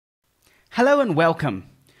Hello and welcome.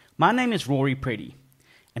 My name is Rory Preddy,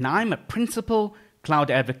 and I'm a Principal Cloud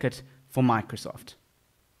Advocate for Microsoft.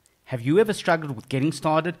 Have you ever struggled with getting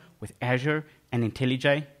started with Azure and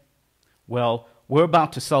IntelliJ? Well, we're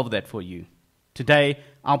about to solve that for you. Today,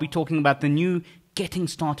 I'll be talking about the new Getting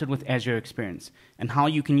Started with Azure experience and how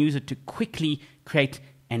you can use it to quickly create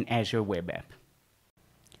an Azure web app.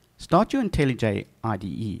 Start your IntelliJ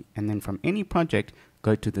IDE, and then from any project,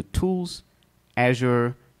 go to the Tools,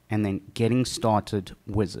 Azure, and then Getting Started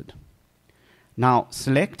wizard. Now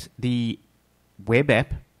select the web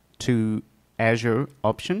app to Azure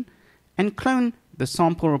option and clone the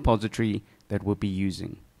sample repository that we'll be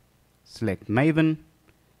using. Select Maven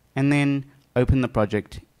and then open the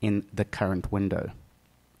project in the current window.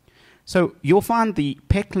 So you'll find the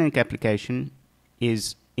PetClinic application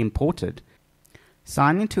is imported.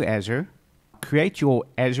 Sign into Azure, create your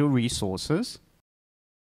Azure resources,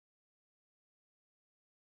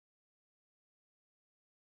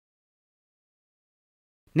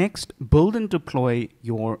 next, build and deploy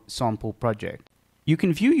your sample project. You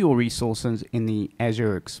can view your resources in the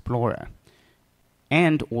Azure Explorer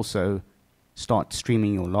and also start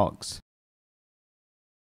streaming your logs.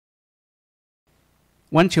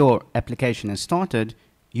 Once your application is started,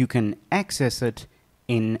 you can access it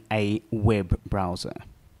in a web browser.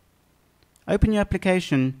 Open your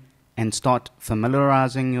application and start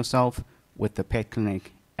familiarizing yourself with the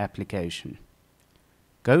PetClinic application.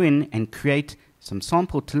 Go in and create some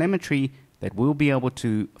sample telemetry that we'll be able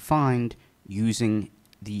to find using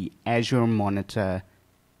the Azure Monitor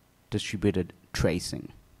distributed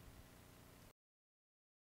tracing.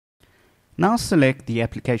 Now select the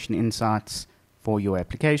application insights for your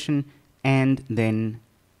application and then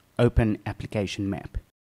open application map.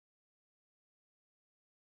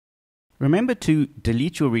 Remember to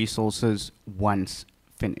delete your resources once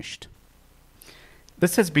finished.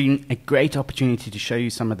 This has been a great opportunity to show you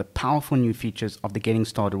some of the powerful new features of the Getting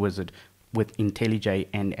Started wizard with IntelliJ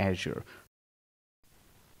and Azure.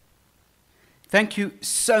 Thank you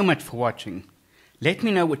so much for watching. Let me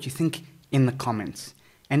know what you think in the comments.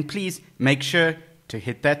 And please make sure to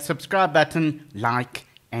hit that subscribe button, like,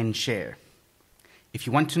 and share. If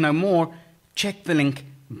you want to know more, check the link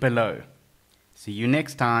below. See you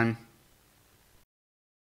next time.